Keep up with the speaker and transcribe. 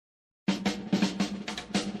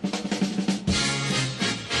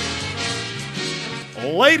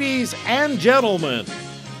Ladies and gentlemen,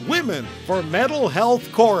 Women for Mental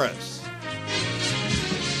Health Chorus.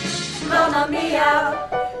 Mamma mia,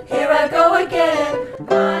 here I go again.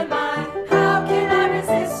 My, how can I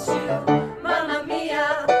resist you? Mamma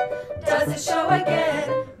mia, does it show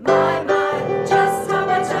again? My, just how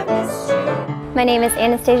much I missed you. My name is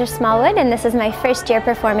Anastasia Smallwood, and this is my first year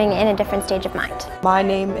performing in A Different Stage of Mind. My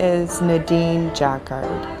name is Nadine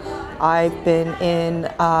Jackard. I've been in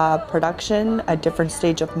production, A Different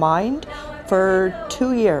Stage of Mind, for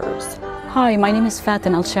 2 years. Hi, my name is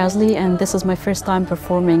Fatin Al-Shazli, and this is my first time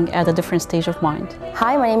performing at A Different Stage of Mind.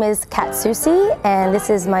 Hi, my name is Kat Susi, and this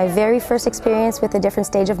is my very first experience with A Different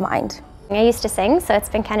Stage of Mind. I used to sing, so it's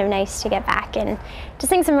been kind of nice to get back and to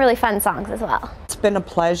sing some really fun songs as well. It's been a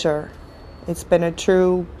pleasure. It's been a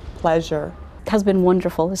true pleasure. It has been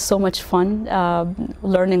wonderful. It's so much fun,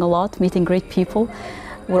 learning a lot, meeting great people.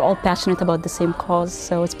 We're all passionate about the same cause,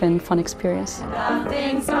 so it's been a fun experience.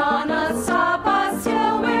 Nothing's gonna stop us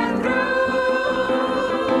till we're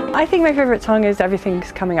through. I think my favorite song is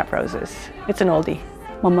Everything's Coming Up Roses. It's an oldie.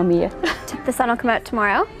 Mamma Mia. The Sun Will Come Out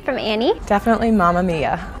Tomorrow from Annie. Definitely Mamma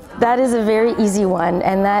Mia. That is a very easy one,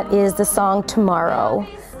 and that is the song Tomorrow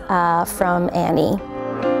from Annie.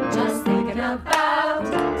 Just thinking about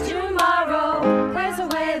tomorrow, wears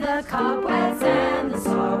away the cobwebs and the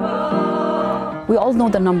sorrow. We all know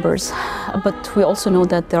the numbers, but we also know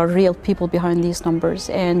that there are real people behind these numbers,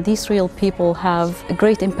 and these real people have a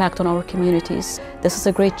great impact on our communities. This is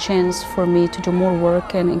a great chance for me to do more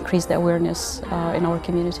work and increase the awareness in our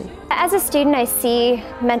community. As a student, I see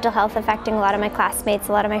mental health affecting a lot of my classmates,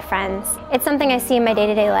 a lot of my friends. It's something I see in my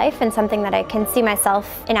day-to-day life and something that I can see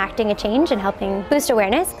myself enacting a change and helping boost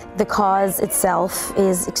awareness. The cause itself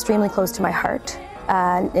is extremely close to my heart,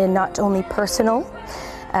 and not only personal,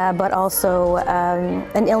 but also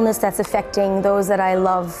an illness that's affecting those that I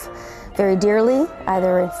love very dearly,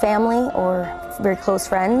 either in family or very close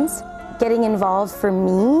friends. Getting involved for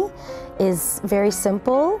me is very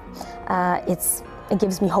simple. It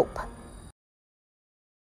gives me hope.